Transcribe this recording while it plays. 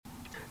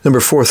Number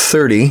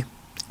 430,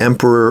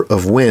 Emperor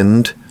of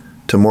Wind,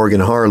 to Morgan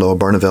Harlow,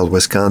 Barneveld,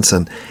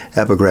 Wisconsin.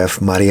 Epigraph,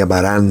 Maria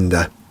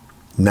Baranda.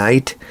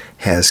 Night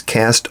has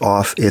cast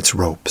off its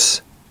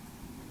ropes.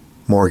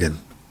 Morgan.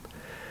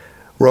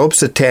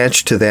 Ropes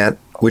attached to that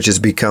which has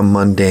become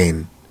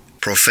mundane,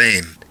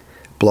 profane.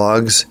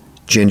 Blogs,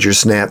 ginger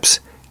snaps,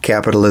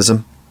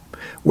 capitalism.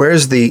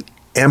 Where's the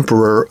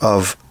emperor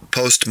of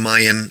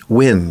post-Mayan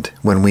wind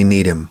when we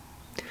need him?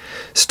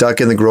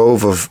 Stuck in the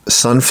grove of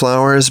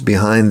sunflowers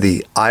behind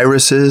the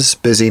irises,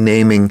 busy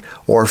naming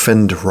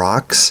orphaned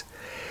rocks?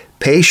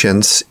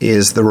 Patience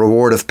is the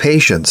reward of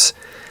patience,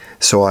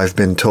 so I've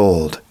been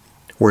told.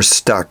 We're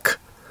stuck,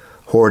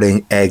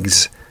 hoarding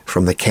eggs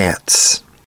from the cats.